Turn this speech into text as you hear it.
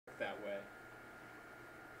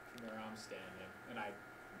where I'm standing, and I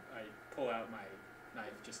pull out my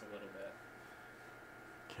knife just a little bit.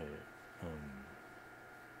 Okay.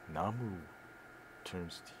 Namu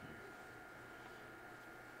turns to you.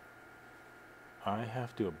 I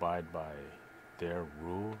have to abide by their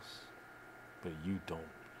rules, but you don't.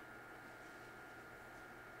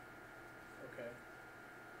 Okay.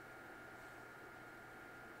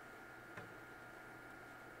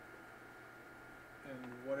 And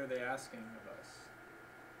what are they asking of us,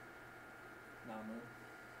 Namu?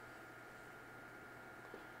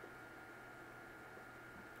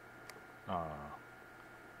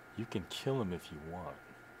 You can kill him if you want,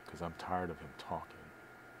 because I'm tired of him talking.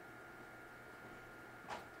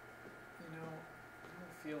 You know, I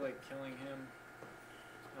don't feel like killing him.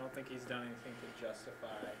 I don't think he's done anything to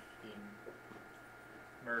justify being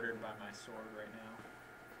murdered by my sword right now.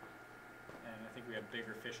 And I think we have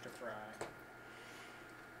bigger fish to fry.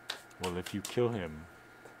 Well, if you kill him,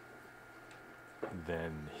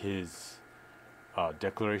 then his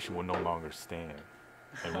declaration will no longer stand,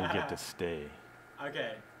 and we'll get to stay.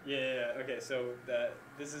 Okay. Yeah. Okay. So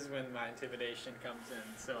this is when my intimidation comes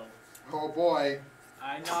in. So. Oh boy.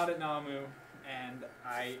 I nod at Namu, and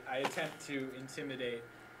I attempt to intimidate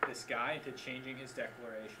this guy into changing his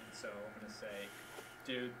declaration. So I'm gonna say,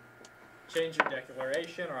 dude, change your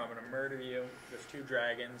declaration, or I'm gonna murder you. There's 2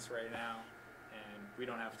 dragons right now, and we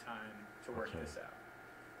don't have time to work this out.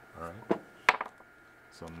 All right.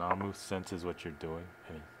 So Namu senses what you're doing,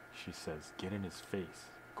 and she says, "Get in his face.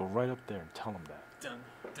 Go right up there and tell him that." Dun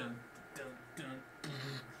dun dun dun.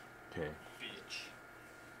 Okay. Bitch.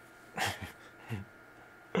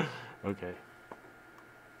 Okay.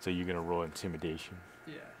 So you're gonna roll intimidation.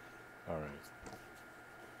 Yeah. All right.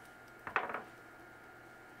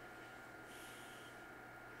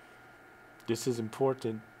 This is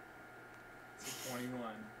important. It's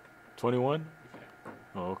 21. 21? Okay.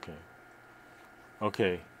 Oh, okay.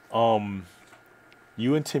 Okay.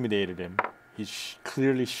 You intimidated him. He's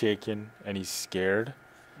clearly shaken and he's scared,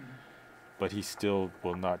 but he still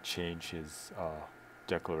will not change his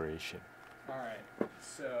declaration. All right.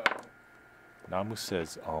 So. Namu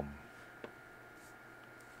says,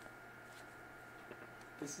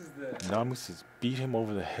 This is the. Namu says, beat him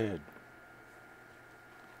over the head.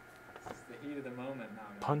 This is the heat of the moment,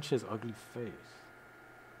 Namu. Punch his ugly face.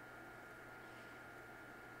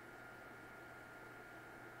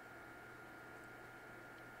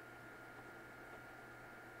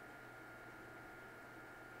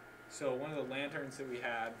 So one of the lanterns that we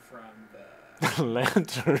had from the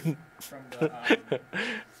lantern. From the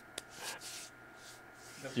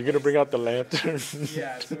You're gonna bring out the lantern?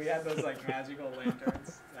 Yeah, so we had those like magical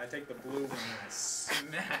lanterns. I take the blue one and I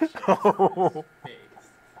smash it in his face.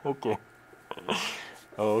 Okay.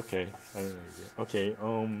 Oh, okay. Okay.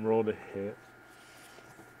 Roll the hit.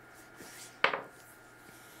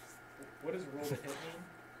 What does roll the hit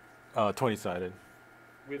mean? 20-sided.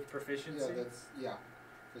 With proficiency? Yeah,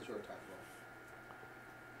 that's your attack roll.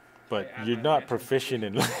 But Okay, you're not proficient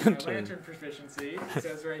in lantern. Lantern proficiency, it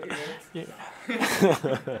says right here. Yeah.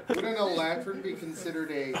 Wouldn't a lantern be considered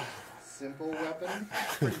a simple weapon,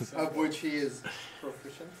 of which he is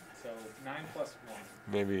proficient? So 9 plus 1.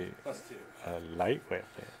 Maybe plus 2. A light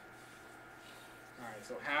weapon. Alright,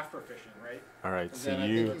 so half proficient, right? All right, And so then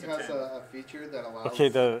you. I think he has a feature that allows Okay,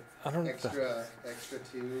 extra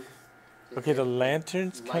 2. Okay, the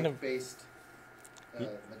lantern's kind of light-based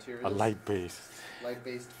materials. a light-based.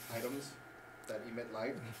 Light-based items that emit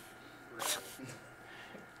light.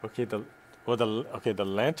 Okay, the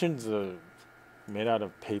lantern's made out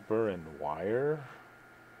of paper and wire,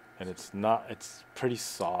 and it's pretty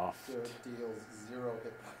soft. So it deals 0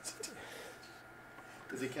 hit points.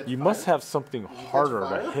 Does it catch You fire? must have something Does it catch harder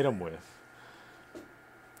fire? to hit him with.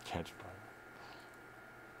 Catch fire.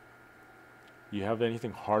 You have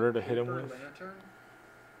anything harder to hit him with? Lantern?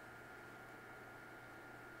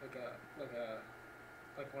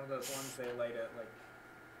 Like one of those ones they light at it's like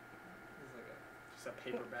just a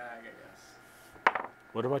paper bag, I guess.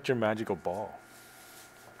 What about your magical ball?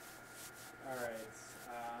 Alright,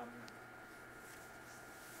 I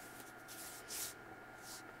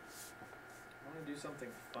want to do something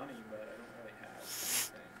funny, but I don't really have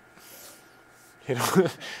anything. So Hit him.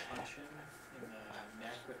 punch him in the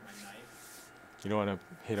neck with my knife. You don't want to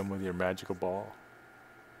hit him with your magical ball?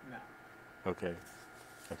 No. Okay.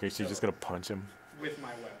 Okay, so you're just gonna punch him? With my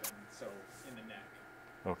weapon, so in the neck.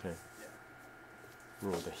 Okay. Yeah.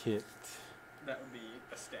 Roll the hit. That would be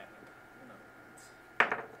a stab, in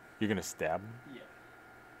other words. You're gonna stab him? Yeah.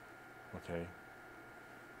 Okay.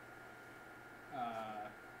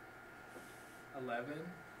 11.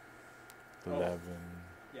 11.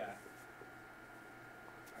 Yeah.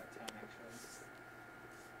 Alright,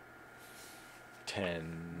 10.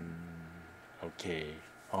 Okay.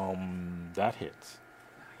 That hits.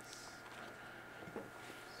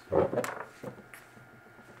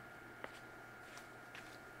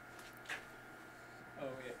 Oh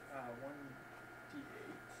wait, 1d8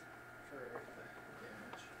 for the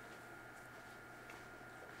damage.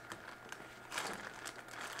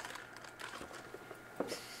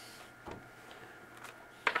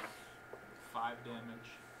 Five damage.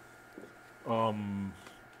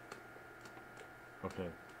 Okay.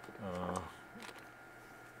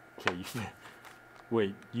 Okay.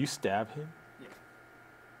 Wait, you stab him? Yeah.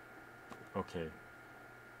 Okay.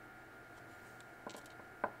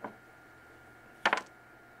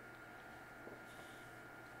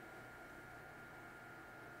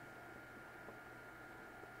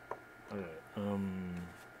 Alright.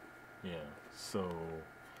 Yeah. So.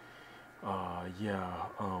 Yeah.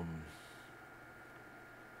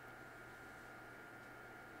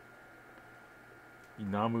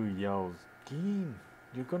 Inamu yells, "Gin,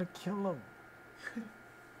 you're gonna kill him."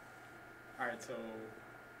 Alright, so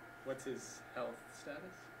what's his health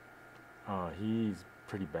status? He's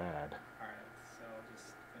pretty bad. Alright, so I'll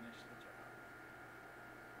just finish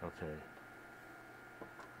the job. Okay.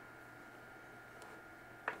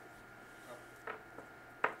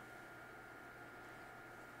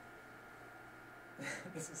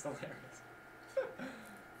 This is hilarious.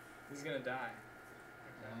 He's gonna die.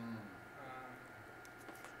 Okay.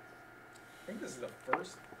 I think this is the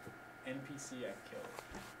first NPC I've killed.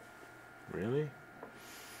 Really?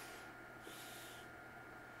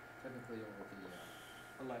 Technically, all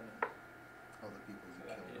the 11. all the people you So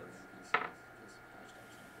that killed are hits. NPCs. Just hashtag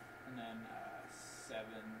something. And then 7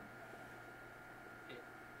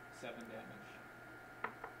 damage.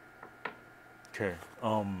 Okay.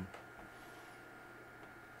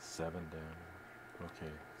 7 damage.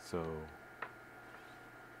 Okay. So.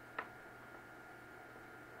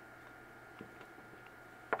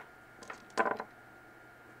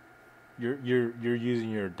 You're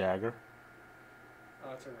using your dagger?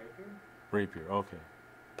 Oh, it's a rapier? Rapier. Okay.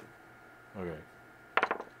 Okay.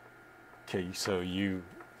 Okay. So you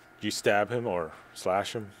stab him or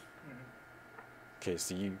slash him? Mm-hmm. Okay.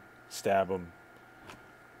 So you stab him,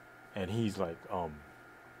 and he's like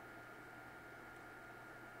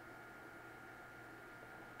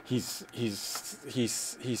He's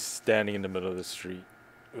standing in the middle of the street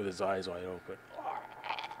with his eyes wide open,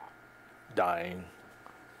 dying.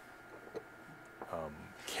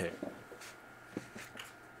 Okay.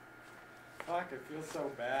 Fuck, I feel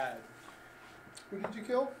so bad. Who did you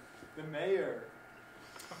kill? The mayor.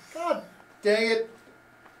 God dang it!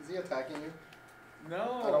 Is he attacking you?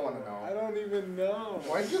 No. I don't wanna know. I don't even know.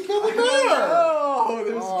 Why did you kill the I bear? don't know.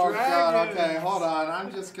 There's Oh dragons. God! Okay, hold on.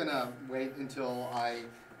 I'm just gonna wait until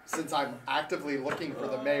since I'm actively looking for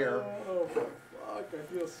the mayor. Oh, fuck,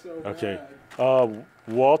 I feel so Okay. bad.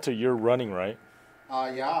 Walter, you're running, right?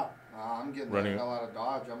 Yeah. I'm getting Running. the hell out of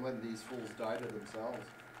Dodge. I'm letting these fools die to themselves.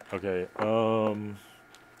 Okay.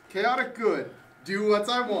 Chaotic good. Do what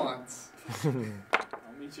I want. I'll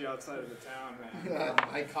meet you outside of the town, man.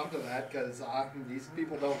 I come to that because these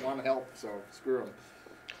people don't want help, so screw them.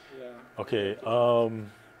 Yeah. Okay.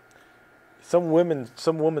 Some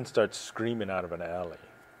woman starts screaming out of an alley,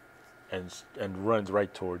 and runs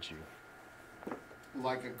right towards you.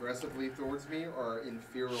 Like aggressively towards me, or in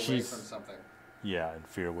fear away She's- from something. Yeah, in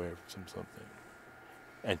fear away from something.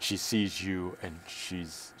 And she sees you, and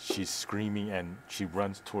she's screaming, and she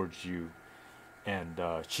runs towards you, and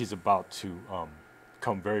she's about to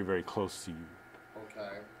come very, very close to you.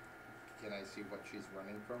 Okay. Can I see what she's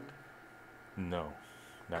running from? No,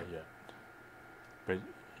 not yet. But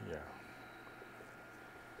yeah.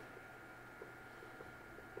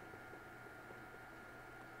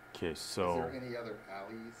 Okay, so Is there any other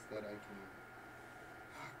alleys that I can?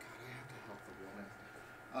 Oh God, I have to help the woman.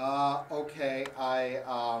 Okay,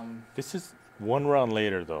 this is one round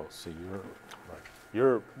later though, so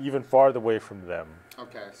you're even farther away from them.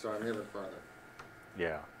 Okay, so I'm even further.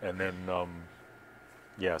 Yeah, and then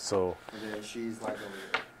yeah, so And then she's like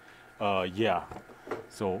over here. yeah,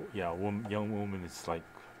 so yeah, young woman is like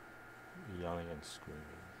yelling and screaming.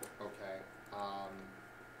 Okay.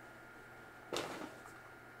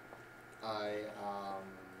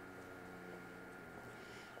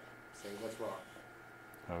 Say what's wrong.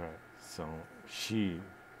 All right, so she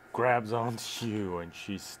grabs onto you and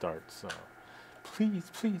she starts, please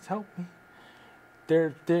help me.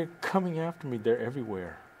 They're coming after me. They're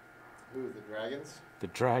everywhere. Who, the dragons? The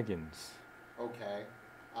dragons. Okay.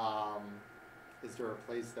 Is there a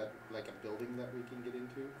place like a building that we can get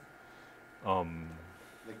into?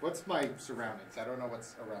 Like, what's my surroundings? I don't know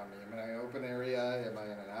what's around me. Am I in an open area? Am I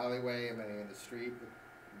in an alleyway? Am I in the street with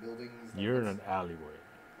buildings? Like, You're in what's- an alleyway.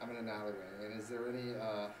 I'm in an alleyway. And is there any,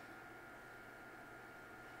 um,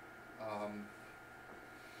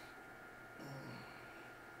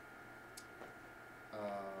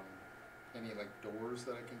 any, like, doors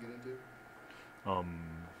that I can get into?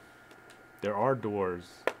 There are doors.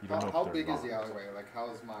 You don't know if How they're big is the locked. alleyway? Like,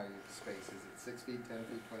 how's my space? Is it 6 feet, 10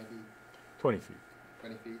 feet, 20 feet, 20 feet.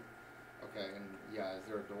 20 feet? Okay, and yeah, is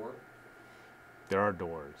there a door? There are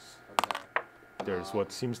doors. Okay. There's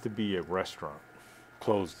what seems to be a restaurant.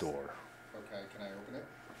 Closed door. Okay, can I open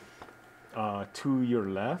it? To your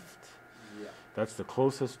left, Yeah. that's the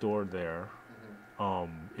closest door there.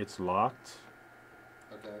 It's locked.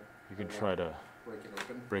 Okay. You can I try to break it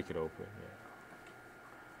open. break it open. Yeah.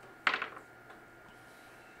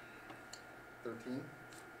 13.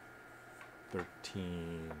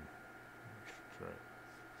 13.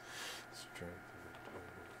 Strength.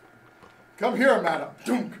 Come here, madam.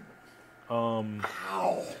 Dunk. Um,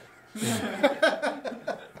 Ow.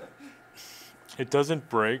 it doesn't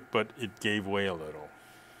break, but it gave way a little.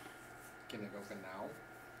 Can it open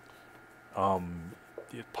now?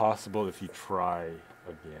 It's possible if you try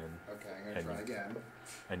again Okay, I'm gonna And try you- again.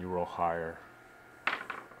 and you roll higher.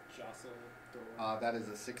 Jostle door. That is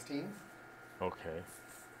a 16. Okay.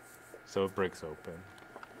 So it breaks open.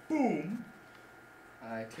 Boom.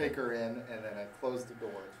 I take her in, and then I close the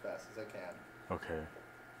door as fast as I can. Okay.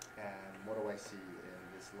 And what do I see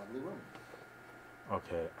in this lovely room?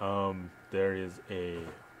 Okay. There is a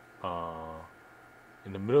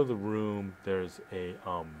in the middle of the room. There's a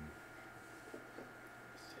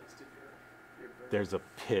Tasted your burger. there's a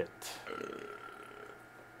pit,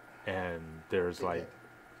 and there's Big like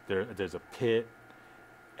hit. there's a pit,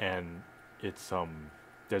 and it's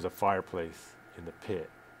there's a fireplace in the pit,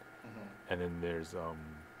 Mhm. and then there's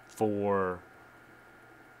 4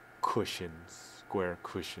 cushions, square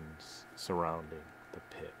cushions surrounding the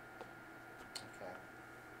pit. Okay.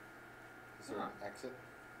 Is there an exit?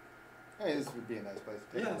 Hey, this would be a nice place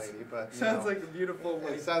to take Yes. a lady, but you Sounds know, like a beautiful. it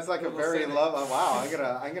like, sounds like a little very setting.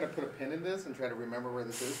 wow. I'm gonna put a pin in this and try to remember where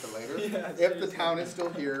this is for later. Yeah, If the seriously. town is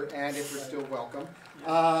still here and if we're still welcome.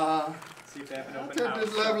 See if they have an I'll open take house.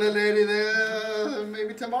 this lovely lady there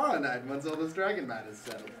maybe tomorrow night once all this dragon mat is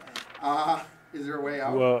settled. Is there a way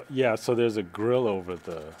out? Well, yeah. So there's a grill over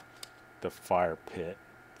the fire pit.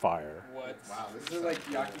 Fire. What? Wow, this Is it like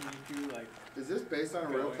yakiniku? Like Is this based on a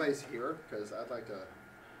real Going. place here? Because I'd like to. check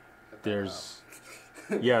that There's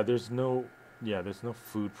there's no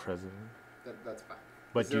food present, out. That's fine.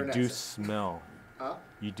 but there you an do exit? smell. Huh?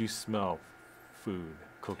 You do smell food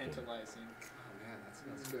cooking. tantalizing. Oh man, that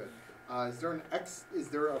smells good. Is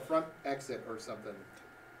there a front exit or something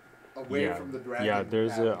away yeah. from the dragon? Yeah,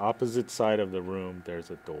 there's alley? a opposite side of the room. There's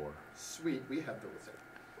a door. Sweet, we have doors there.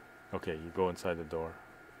 Okay, you go inside the door.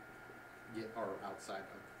 Yeah, or outside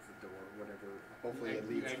of the door, whatever. Hopefully it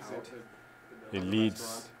You leads exit out. the It On the leads.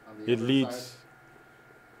 restaurant, on the It other leads. side.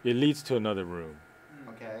 It leads to another room.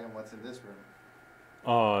 Okay, and what's in this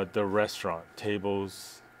room? The restaurant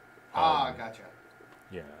tables. Gotcha.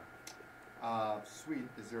 Yeah. Sweet.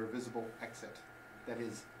 Is there a visible exit that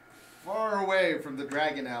is far away from the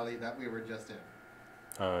dragon alley that we were just in?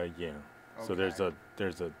 Yeah. So there's Okay.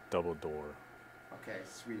 a double door. Okay,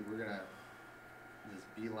 sweet. We're gonna just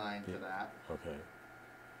beeline to Yeah. that. Okay.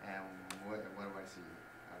 And what do I see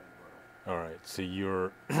out in the All right. So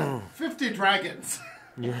you're world? 50 dragons!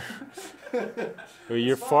 you're well,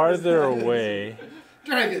 you're farther away.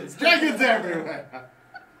 Dragons! Dragons everywhere!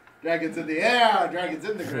 Dragons in the air, dragons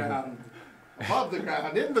in the ground, above the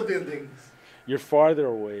ground, in the buildings. You're farther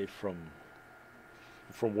away from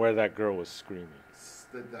where that girl was screaming.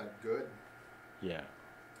 Did that good? Yeah.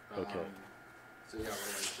 Okay. So yeah, what do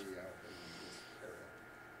I see out in this area?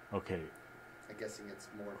 Okay. I'm guessing it's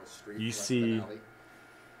more of a street. You less of see- an alley.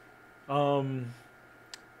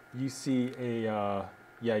 You see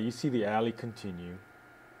you see the alley continue.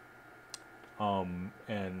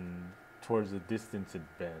 And towards the distance it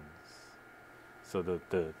bends. So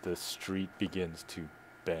the street begins to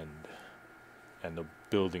bend and the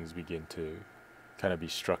buildings begin to kind of be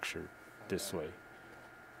structured this Okay. way.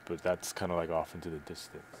 But that's kind of like off into the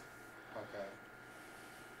distance. Okay.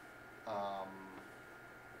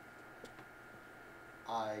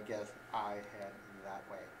 I guess I head that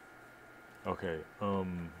way. Okay.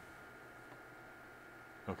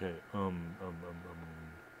 Okay.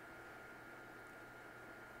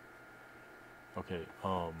 Okay.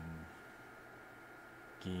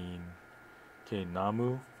 Gin. Okay.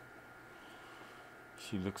 Namu.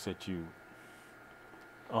 She looks at you.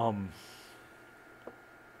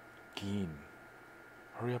 Gin.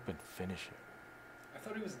 Hurry up and finish it. I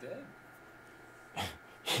thought he was dead.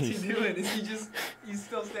 What's he doing? Is he just, he's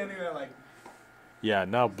still standing there like, Yeah,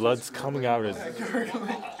 now blood's coming out of his,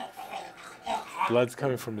 gurgling? blood's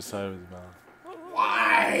coming from the side of his mouth.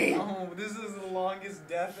 Why? Oh, this is the longest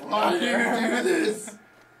death Why do ever. you do this?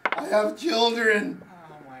 I have children.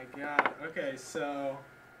 Oh my god. Okay, so.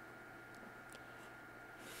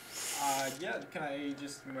 Yeah, can I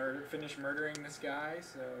just finish murdering this guy?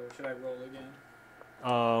 So, should I roll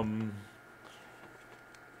again?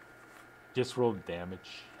 Just roll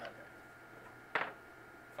damage. Okay.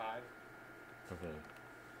 5. Okay.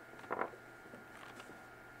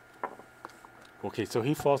 Okay, so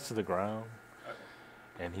he falls to the ground, Okay.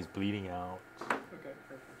 and he's bleeding out, Okay,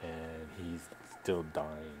 perfect. and he's still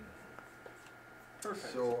dying.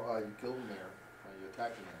 Perfect. So you killed the mayor, you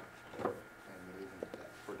attacked the mayor, and you leave him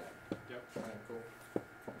for dead. Yep. Alright, cool.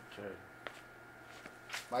 Okay.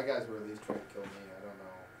 My guys were at least trying to kill me. I don't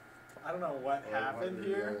know. I don't know what happened your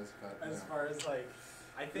here. yours, but, As yeah. far as like,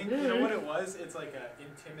 I think you know what it was. It's like a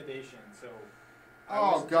intimidation. So. I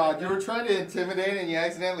Oh was god, trying you to- were trying to intimidate and you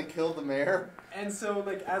accidentally killed the mayor? And so,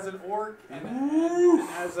 like, as an orc and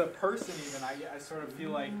as a person, even I sort of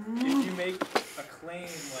feel like if you make a claim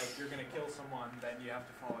like you're gonna kill someone, then you have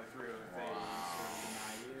to follow through if they sort of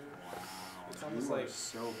deny you. It's almost You are like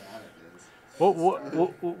so bad at this.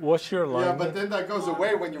 What's your line? Yeah, but then that goes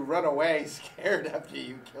away when you run away scared after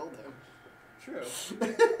you killed him. true.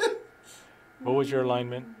 What was your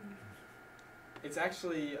alignment? It's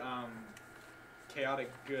actually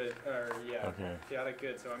chaotic good, or yeah, Okay. chaotic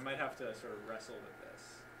good. So I might have to sort of wrestle with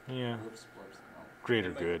this. Yeah. Whoops, whoops, no. Greater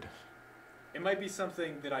It might- good. It might be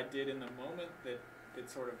something that I did in the moment that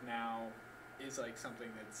sort of now is like something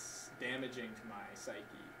that's damaging to my psyche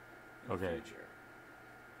in the Okay. future.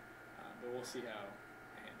 But we'll see how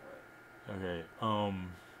I handle it.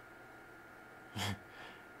 Okay.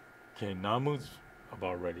 Okay, Namu's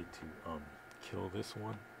about ready to kill this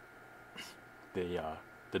one.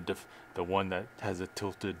 The one that has a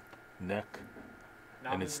tilted neck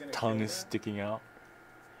and Namu's its gonna tongue kill is that? sticking out.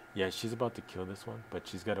 Yeah, she's about to kill this one, but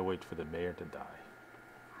she's got to wait for the mayor to die.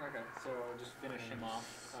 Okay, so I'll just finish him off.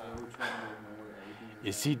 So which one do you know where everything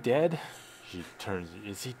Is he dead? She turns.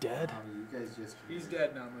 Is he dead? You guys just He's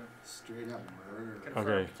dead, Namu. straight up murder. Confirmed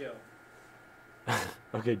Okay. kill.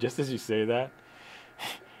 Okay, just as you say that.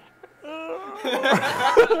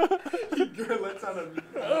 Lets out a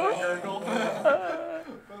gurgle.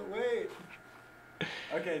 But wait.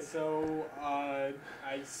 Okay, so I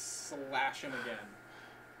slash him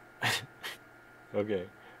again. Okay,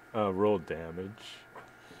 roll damage.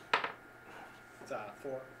 It's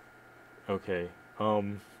 4. Okay. All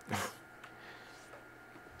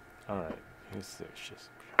right. Here's the shit.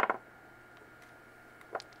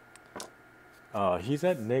 He's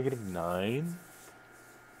at -9.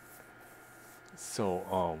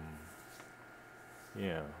 So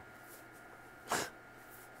yeah.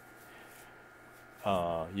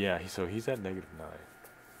 Yeah. So he's at -9.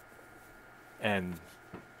 And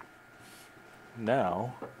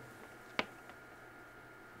now,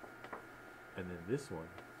 and then this one,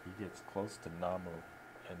 he gets close to Namu,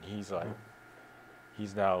 and he's like,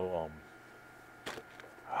 he's now,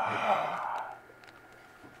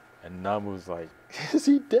 and Namu's like, is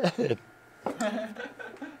he dead?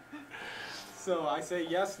 So I say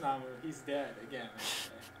yes, Namu. He's dead again. I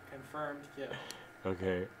say. Confirmed kill.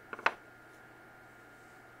 Okay.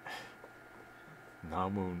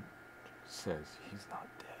 Namu says he's not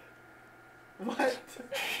dead. What?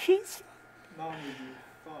 He's Namu, you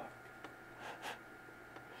fuck.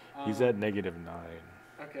 he's at -9.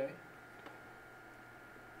 Okay.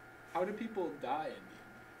 How do people die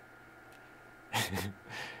in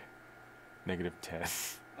D&D?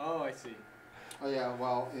 -10. Oh, I see. Oh yeah,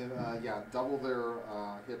 well, double their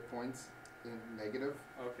hit points in negative.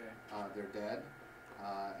 Okay. They're dead,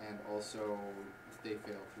 and also if they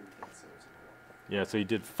fail 3 death saves in a row. Yeah, so he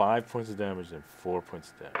did 5 points of damage and 4 points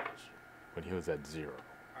of damage when he was at 0.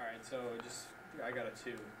 All right. So just I got a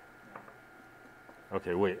 2.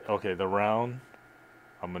 Okay, wait. Okay, the round.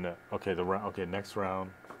 Okay, next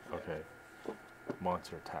round. Yeah. Okay.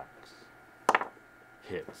 Monster attacks.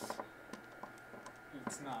 Hits.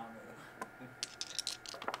 Eats Namu.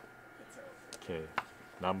 It's over. Okay.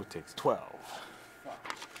 Namu takes 12.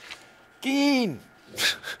 Fuck. Geen!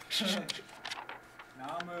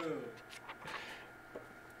 Namu.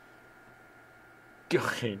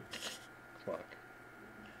 Okay. Fuck.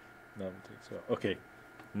 Namu takes 12. Okay.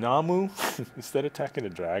 Namu, instead of attacking the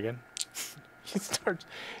dragon,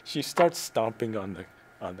 she starts stomping on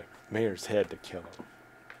the mayor's head to kill him.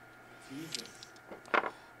 Jesus.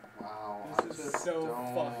 Wow, This I'm is just so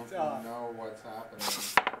don't fucked up. know what's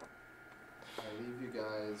happening. I leave you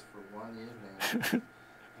guys for one evening, and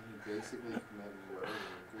you basically commit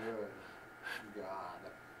murder. Good God.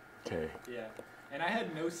 Okay. Yeah, and I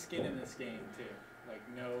had no skin in this game too. Like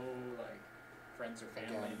no like friends or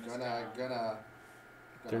family Again, in this gonna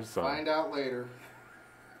There's, find out later.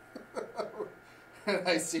 And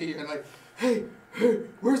I see you and like, hey,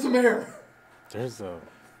 where's the mayor? There's so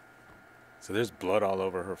there's blood all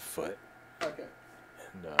over her foot. Okay.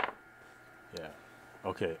 And yeah.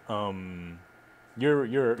 Okay.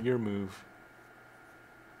 Your move.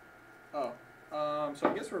 Oh, so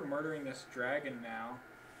I guess we're murdering this dragon now.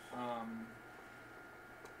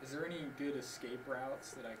 Is there any good escape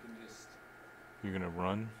routes that I can just? You're gonna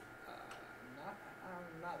run.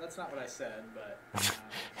 Not. That's not what I said, but.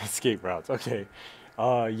 Escape routes. Okay.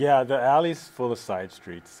 Yeah, the alley's full of side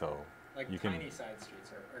streets, so Like you can. tiny side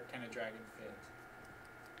streets, or can a dragon fit?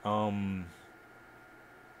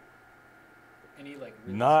 Any like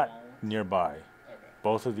really Not small ones? nearby. Okay.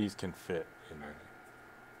 Both of these can fit in there.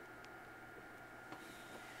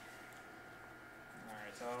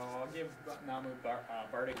 Alright, so I'll give Namu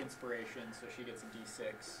Bardic Inspiration, so she gets a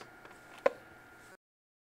d6.